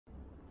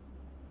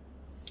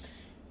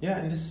Yeah,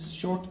 in this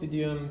short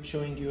video I'm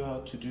showing you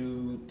how to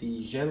do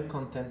the gel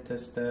content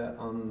tester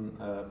on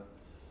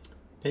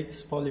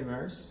PEX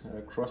polymers,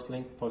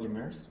 cross-linked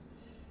polymers.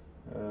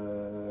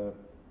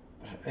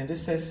 In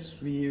this test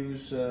we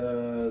use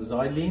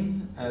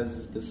xylene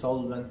as the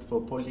solvent for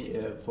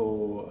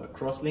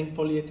cross-linked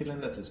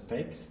polyethylene, that is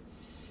PEX.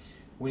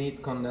 We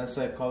need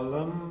condenser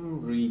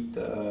column, ring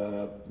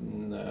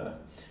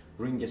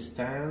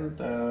stand,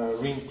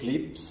 ring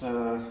clips,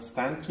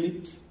 stand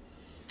clips,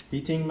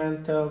 heating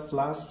mantle,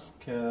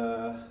 flask,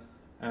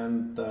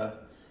 and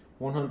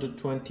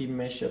 120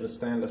 mesh of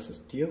stainless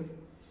steel.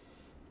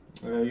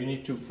 You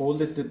need to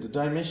fold it. The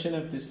dimension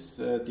of these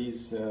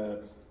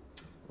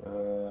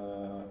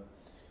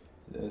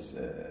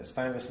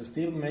stainless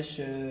steel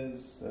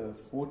meshes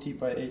 40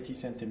 by 80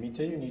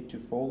 centimeter. You need to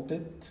fold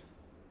it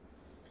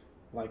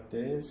like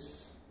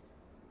this,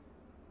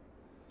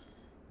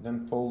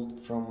 then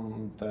fold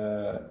from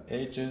the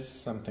edges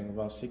something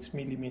about 6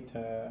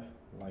 millimeter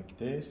like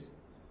this,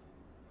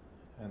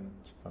 and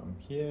from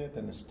here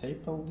then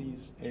staple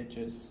these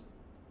edges.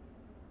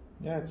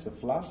 Yeah, it's a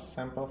flask,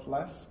 sample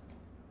flask.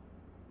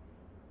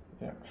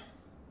 Yeah,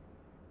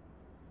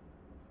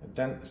 and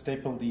then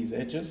staple these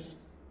edges,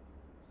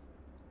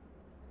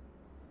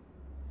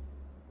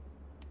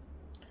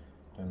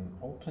 then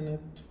open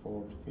it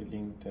for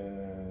filling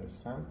the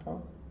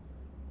sample.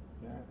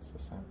 Yeah, it's a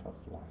sample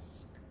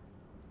flask.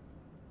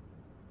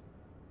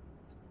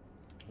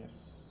 Yes,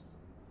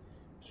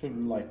 so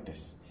like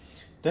this.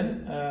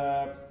 Then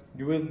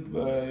you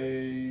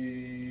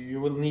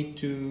will need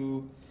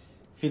to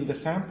fill the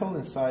sample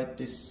inside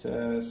this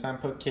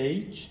sample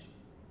cage.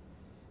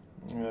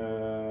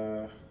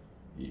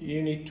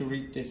 You need to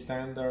read the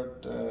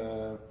standard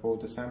for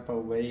the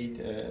sample weight.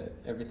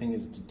 Everything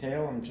is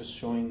detailed. I'm just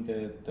showing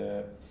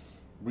the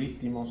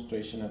brief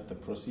demonstration of the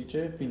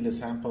procedure. Fill the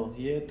sample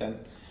here, then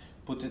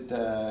put it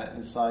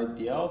inside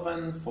the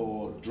oven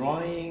for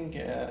drying.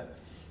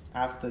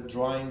 After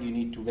drying, you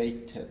need to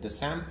weight the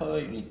sample.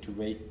 You need to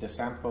weight the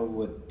sample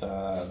with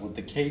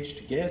the cage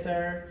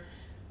together,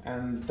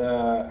 and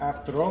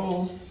after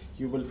all,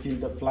 you will fill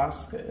the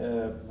flask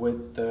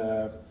with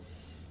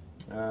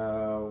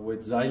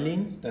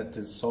xylene, that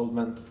is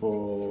solvent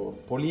for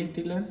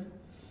polyethylene.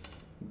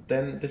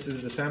 Then this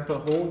is the sample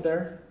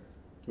holder.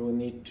 You will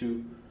need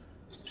to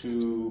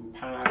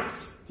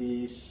pass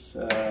this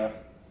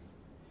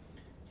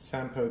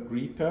sample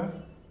gripper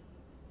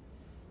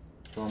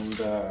from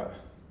the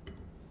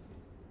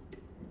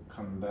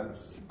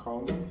condense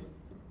column.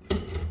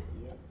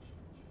 Yeah,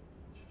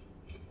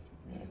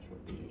 it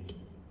will be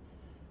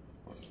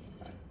working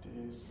like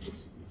this.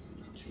 It's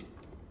easy to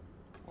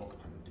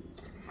open these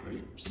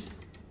grips.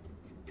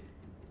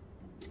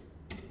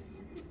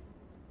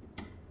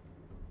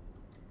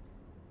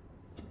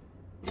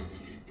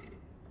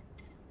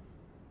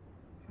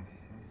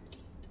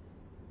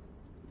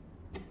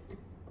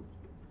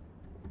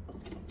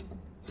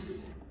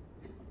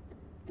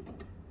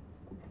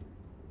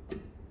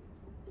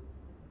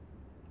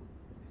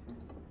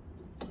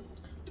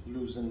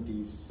 Loosen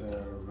these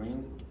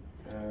ring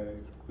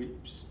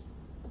grips,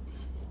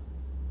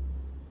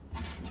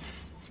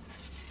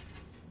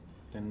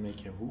 then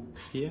make a hook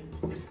here.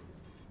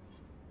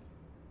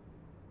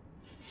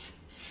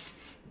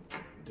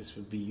 This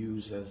will be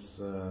used as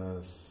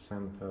a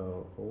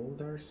sample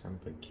holder,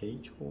 sample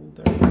cage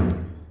holder,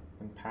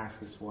 and pass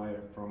this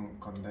wire from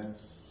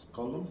condense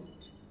column.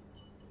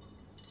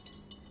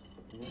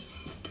 Yeah,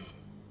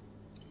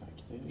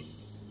 like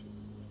this.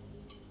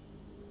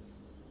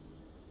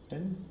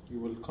 Then you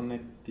will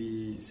connect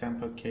the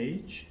sample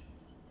cage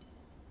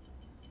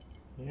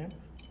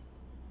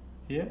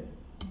here.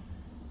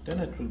 Then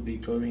it will be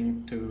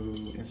going to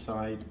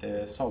inside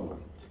the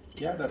solvent.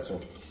 Yeah, that's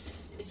all.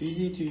 It's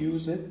easy to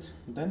use it.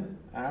 Then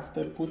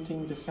after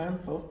putting the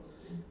sample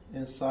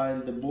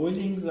inside the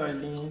boiling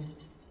xylene,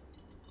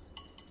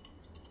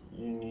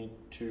 you need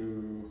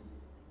to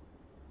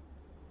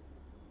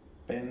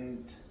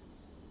bend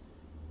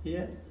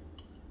here.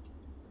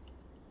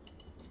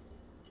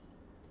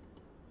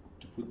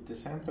 Put the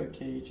sample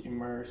cage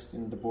immersed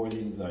in the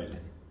boiling xylene.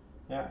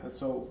 Yeah,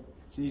 so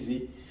it's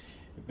easy.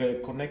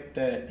 Connect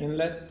the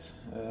inlet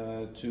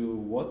to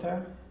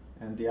water,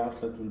 and the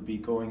outlet will be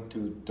going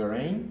to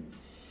drain.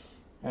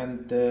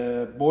 And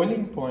the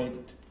boiling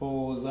point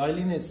for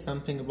xylene is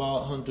something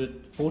about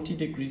 140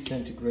 degrees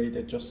centigrade.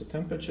 Adjust the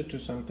temperature to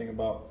something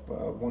about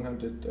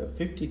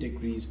 150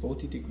 degrees,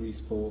 40 degrees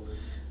for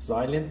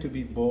xylene to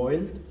be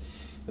boiled.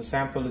 The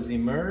sample is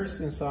immersed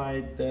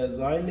inside the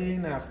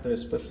xylene. After a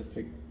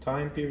specific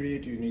time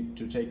period, you need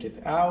to take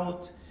it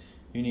out.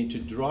 You need to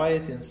dry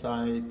it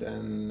inside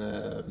an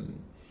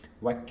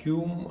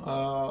vacuum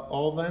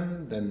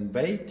oven, then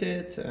weight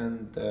it,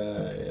 and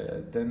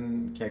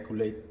then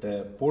calculate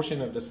the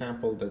portion of the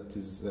sample that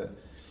is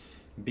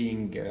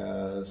being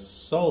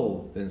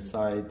solved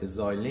inside the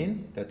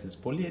xylene, that is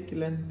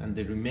polyethylene, and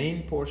the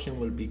remaining portion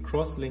will be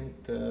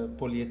cross-linked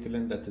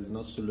polyethylene that is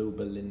not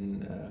soluble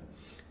in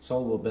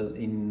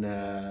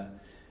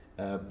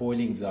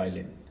boiling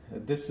xylene.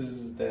 This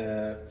is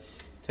the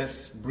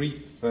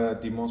brief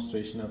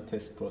demonstration of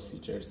test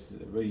procedures.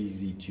 Very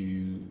easy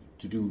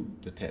to do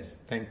the test.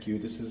 Thank you.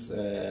 This is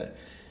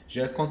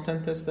gel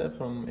content tester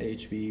from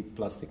AHP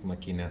PLASTIK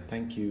MAKINA.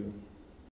 Thank you.